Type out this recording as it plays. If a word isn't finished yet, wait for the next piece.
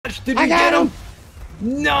gosh, did I we got get him?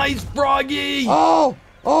 him. Nice, Froggy. Oh,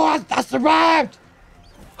 I survived.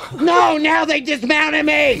 No, now they dismounted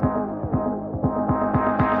me.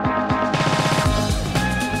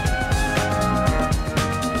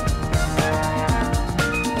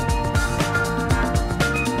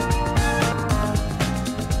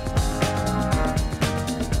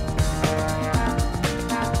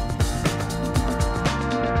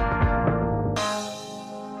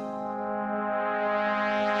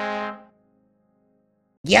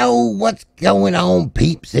 Yo, what's going on,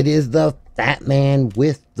 peeps? It is the fat man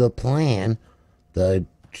with the plan, the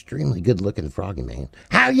extremely good-looking froggy man.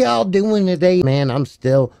 How y'all doing today, man? I'm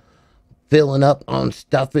still filling up on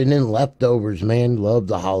stuffing and leftovers, man. Love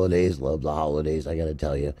the holidays, I gotta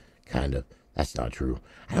tell you. Kind of. That's not true.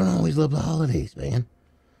 I don't always love the holidays, man.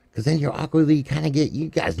 Because then you're awkwardly kind of you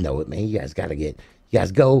guys know it, man. You guys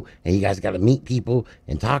go and you guys gotta meet people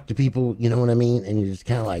and talk to people, you know what I mean? And you're just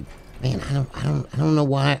kind of like, man, I don't know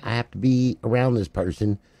why I have to be around this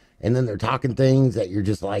person. And then they're talking things that you're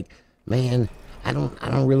just like, man, I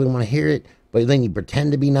don't really want to hear it. But then you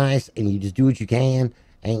pretend to be nice and you just do what you can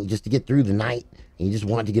and just to get through the night and you just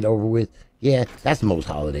want it to get over with. Yeah, that's most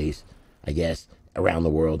holidays, I guess, around the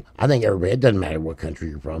world. I think everybody, it doesn't matter what country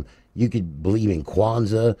you're from. You could believe in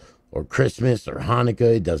Kwanzaa or Christmas or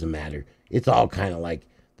Hanukkah. It doesn't matter. It's all kind of like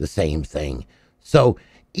the same thing. So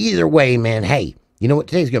either way, man, hey, you know what?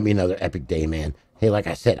 Today's going to be another epic day, man. Hey, like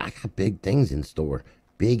I said, I got big things in store.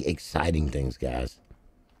 Big, exciting things, guys.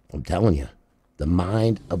 I'm telling you. The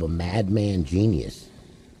mind of a madman genius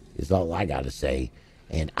is all I got to say.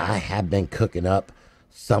 And I have been cooking up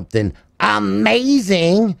something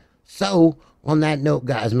amazing. So, on that note,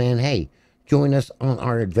 guys, man, hey, join us on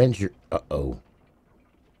our adventure. Uh-oh.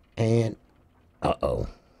 And, uh-oh.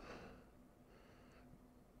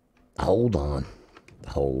 Hold on.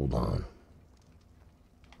 Hold on.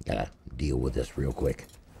 Gotta deal with this real quick.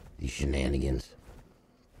 These shenanigans.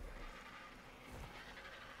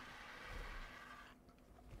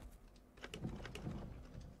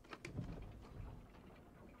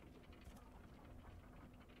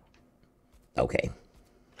 Okay.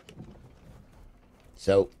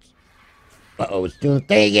 So, uh-oh, it's doing a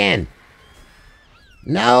thing again.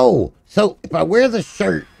 No! So, if I wear the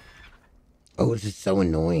shirt... Oh, this is so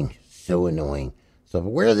annoying. So annoying. So, if I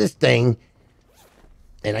wear this thing...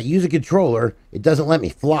 and I use a controller, it doesn't let me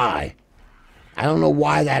fly. I don't know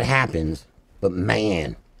why that happens, but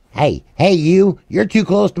man. Hey, you're too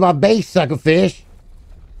close to my base, sucker fish.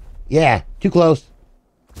 Yeah, too close.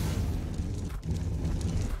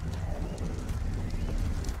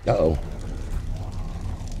 Uh-oh.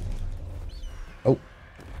 Oh.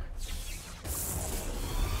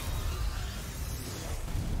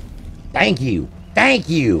 Thank you.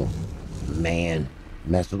 Man.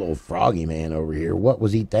 Messed with old froggy man over here. What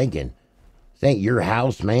was he thinking? This ain't your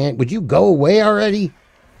house, man. Would you go away already?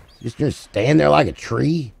 Just gonna stand there like a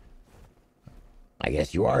tree? I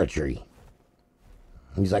guess you are a tree.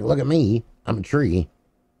 He's like, look at me. I'm a tree.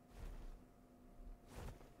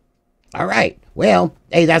 All right. Well,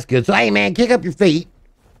 hey, that's good. So, hey, man, kick up your feet.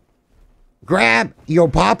 Grab your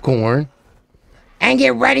popcorn. And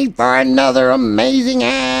get ready for another amazing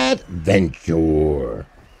adventure.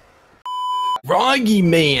 Froggy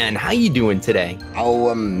man, how you doing today? Oh,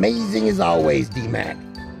 amazing as always, D-Mac.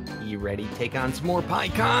 You ready to take on some more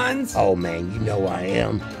PyCons? Oh, man, you know I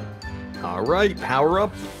am. All right, power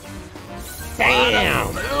up.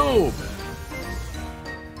 Bam! Boom!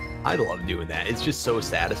 I love doing that. It's just so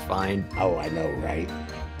satisfying. Oh, I know, right?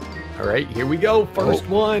 All right, here we go. First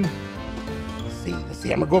one. Let's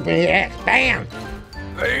see. I'm gonna go up in here. Bam!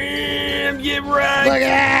 Bam! Get right. Look at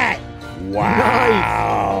that!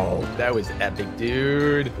 Wow! Nice. That was epic,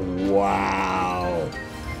 dude. Wow!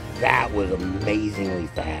 That was amazingly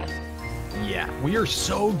fast. Yeah, we are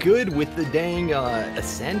so good with the dang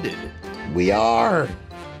Ascended. We are.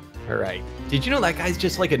 All right. Did you know that guy's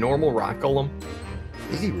just like a normal rock golem?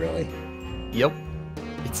 Is he really? Yep.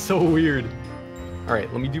 It's so weird. All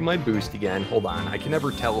right, let me do my boost again. Hold on. I can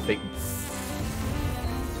never tell if it...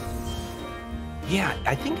 Yeah,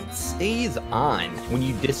 I think it stays on when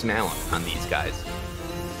you dismount on these guys.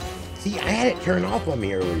 See, I had it turn off on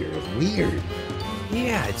me earlier. It's weird.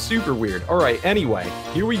 Yeah, it's super weird. All right, anyway,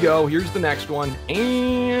 here we go. Here's the next one.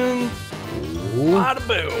 And... Bada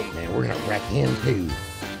boom. Man, we're gonna wreck him, too.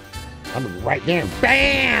 I'm right there.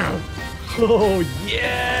 Bam! Oh,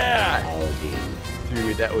 yeah! Oh, dude.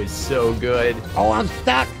 Dude, that was so good. Oh, I'm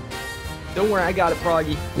stuck. Don't worry, I got it,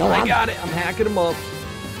 Froggy. No, I got it. I'm hacking him up.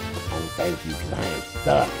 Oh, thank you, because I am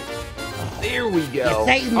stuck. There we go. You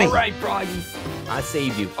saved me. All right, Froggy. I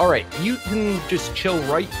saved you. All right, you can just chill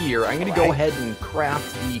right here. I'm going to go ahead and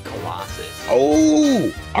craft the Colossus.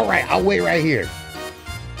 Oh, all right. I'll wait right here.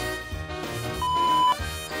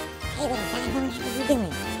 Hey, little guy, what are you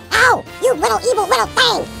doing? Oh, you little evil little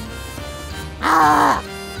thing!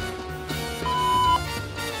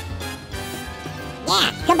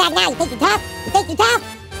 Yeah, come back now. You think you're tough? You think you're tough?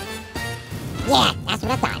 Yeah, that's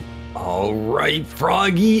what I thought. All right,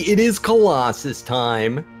 Froggy, it is Colossus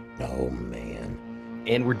time. Oh, man.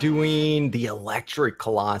 And we're doing the electric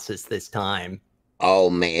Colossus this time. Oh,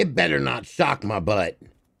 man. It better not shock my butt.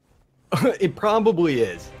 It probably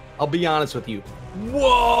is. I'll be honest with you.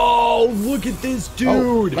 Whoa, look at this dude.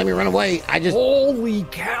 Oh, let me run away. Holy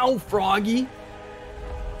cow, Froggy.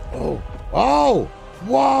 Oh, whoa.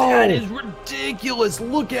 That is ridiculous.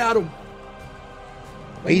 Look at him.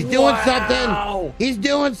 He's doing something. He's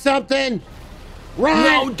doing something. Run.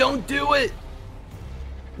 No, don't do it.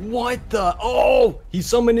 What the? Oh, he's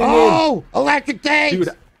summoning in. Oh, electric tanks. Dude,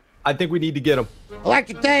 I think we need to get him.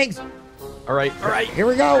 Electric tanks. All right. Here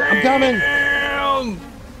we go. I'm coming. Bam!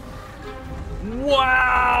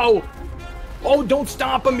 Wow. Oh, don't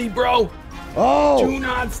stomp on me, bro. Oh. Do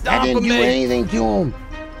not stop I didn't do anything to him.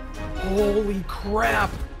 Holy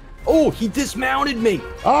crap. Oh, he dismounted me.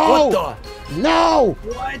 Oh. What the? No.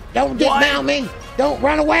 What? Don't dismount me. Don't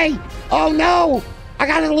run away. Oh, no. I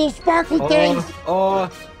got a little sparkly things.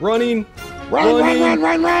 Running.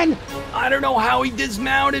 Run. I don't know how he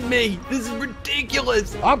dismounted me. This is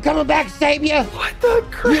ridiculous. I'm coming back to save you. What the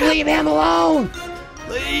crap? You leave him alone.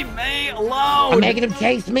 Leave me alone. I'm making him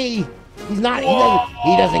chase me. He's not.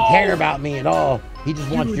 He doesn't care about me at all. He just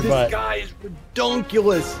wants your butt. This guy is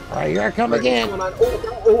redonkulous. All right, here I come again.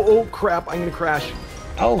 Oh, crap. I'm going to crash.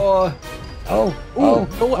 Oh.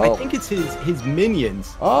 I think it's his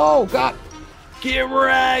minions. Oh, God. Get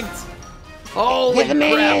wrecked. Holy Get the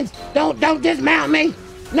minions. Don't dismount me.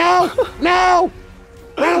 No.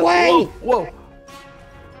 Run away. Whoa.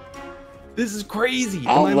 This is crazy.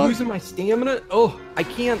 Am I losing my stamina? Oh, I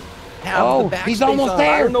can't have the backspace he's almost on.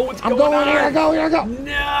 there. I don't know what's I'm going going. on. Here I go.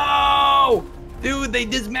 No. Dude, they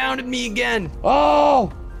dismounted me again.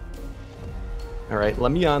 Oh. All right,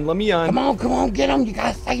 let me on. Come on, get him. You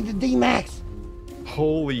gotta save the D-Max.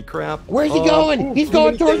 Holy crap. Where's he going? He's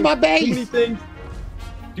going towards my base. Too many things.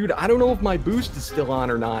 Dude, I don't know if my boost is still on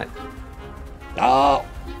or not. Oh.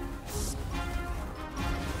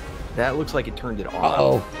 That looks like it turned it off.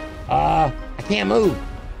 Uh-oh. I can't move.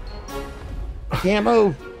 All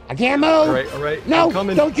right. No,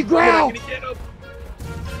 don't you growl. I'm gonna get him.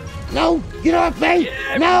 No, get off me.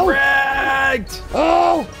 Get wrecked.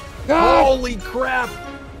 Oh, God. Holy crap.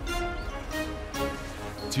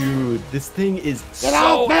 Dude, this thing is Get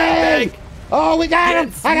off me. epic. Oh, we got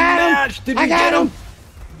him. I got him. Did we get him?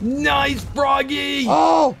 Nice, Froggy.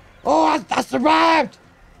 Oh, I survived.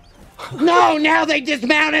 No, now they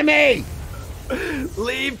dismounted me.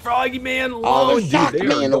 Leave Froggy Man alone. Oh, they shocked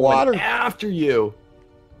me in the water. After you.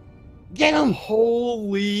 Get him.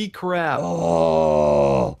 Holy crap.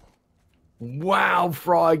 Oh. Wow,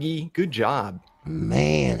 Froggy. Good job.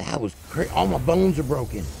 Man, that was crazy. All my bones are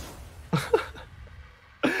broken.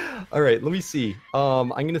 All right, let me see. I'm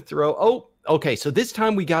going to throw... Oh, okay. So this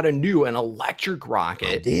time we got an electric rocket.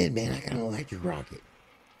 I did, man. I got an electric rocket.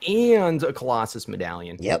 And a Colossus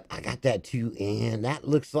medallion. Yep, I got that too. And that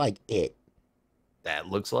looks like it. That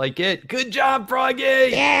looks like it. Good job, Froggy.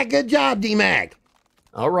 Yeah, good job, D-Mac.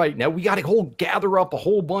 All right, now we got to gather up a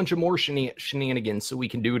whole bunch of more shenanigans so we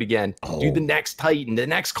can do it again. Do the next Titan, the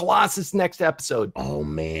next Colossus, next episode. Oh,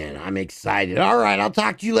 man, I'm excited. All right, I'll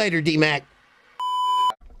talk to you later, D-Mac.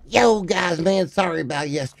 Yo, guys, man, sorry about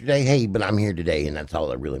yesterday. Hey, but I'm here today, and that's all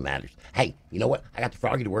that really matters. Hey, you know what? I got the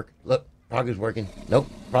Froggy to work. Look, Froggy's working. Nope,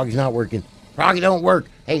 Froggy's not working. Froggy don't work.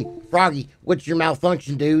 Hey, Froggy, what's your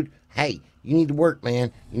malfunction, dude? Hey, you need to work,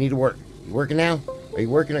 man. You need to work. You working now? Are you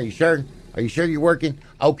working? Are you sure? Are you sure you're working?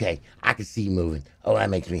 Okay, I can see you moving. Oh, that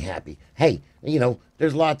makes me happy. Hey, you know,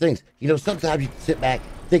 there's a lot of things. You know, sometimes you sit back,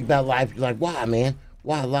 think about life. You're like, why, man?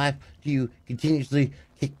 Why, life, do you continuously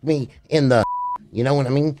kick me in the... You know what I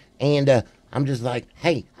mean? And I'm just like,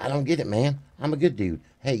 hey, I don't get it, man. I'm a good dude.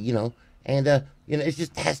 Hey, you know, and, you know, it's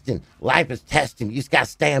just testing. Life is testing. You just got to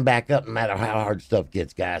stand back up no matter how hard stuff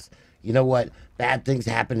gets, guys. You know what? Bad things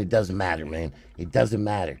happen. It doesn't matter, man. It doesn't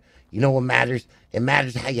matter. You know what matters? It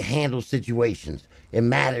matters how you handle situations. It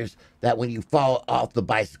matters that when you fall off the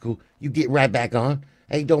bicycle, you get right back on.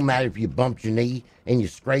 Hey, it don't matter if you bumped your knee and you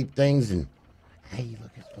scrape things and... Hey,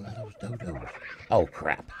 look, it's one of those dodos. Oh,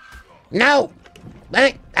 crap. No!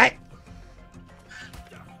 Hey!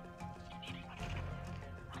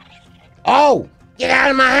 Oh! Get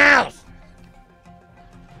out of my house!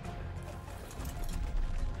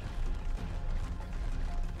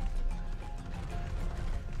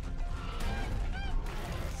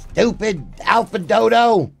 stupid alpha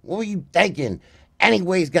dodo. What were you thinking?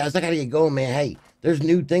 Anyways, guys, I gotta get going, man. Hey, there's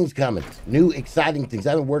new things coming. New exciting things.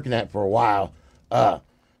 I've been working at for a while.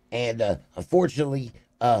 And unfortunately,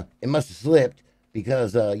 it must have slipped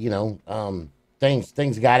because,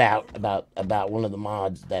 things got out about one of the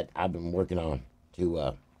mods that I've been working on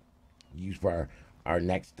to use for our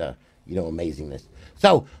next, amazingness.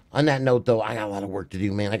 So, on that note, though, I got a lot of work to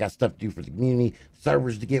do, man. I got stuff to do for the community,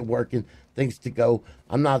 servers to get working, things to go.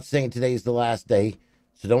 I'm not saying today's the last day,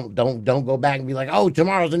 so don't go back and be like, oh,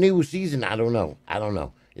 tomorrow's a new season. I don't know.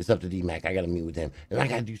 It's up to D-Mac. I got to meet with him. And I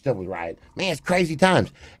got to do stuff with Riot. Man, it's crazy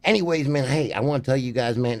times. Anyways, man, hey, I want to tell you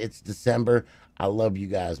guys, man, it's December. I love you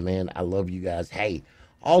guys, man. I love you guys. Hey,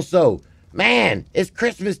 also, man, it's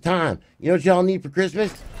Christmas time. You know what y'all need for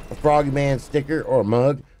Christmas? A Froggy Man sticker or a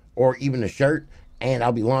mug or even a shirt. And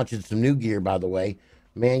I'll be launching some new gear, by the way.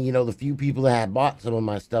 Man, the few people that have bought some of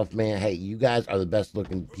my stuff, man, hey, you guys are the best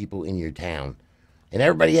looking people in your town. And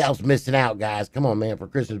everybody else missing out, guys. Come on, man, for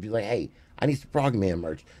Christmas, be like, hey, I need some Froggy Man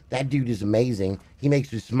merch. That dude is amazing. He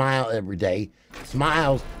makes me smile every day.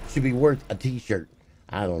 Smiles should be worth a t-shirt.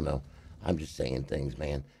 I don't know. I'm just saying things,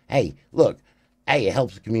 man. Hey, look. Hey, it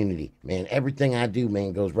helps the community, man. Everything I do,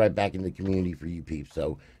 man, goes right back in the community for you peeps.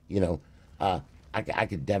 So, I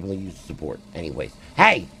could definitely use support. Anyways,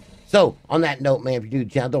 hey, so on that note, man, if you're new to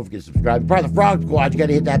the channel, don't forget to subscribe. You're part of the Frog Squad. You got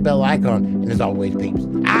to hit that bell icon. And as always, peeps,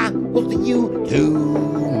 I will see you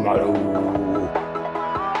tomorrow.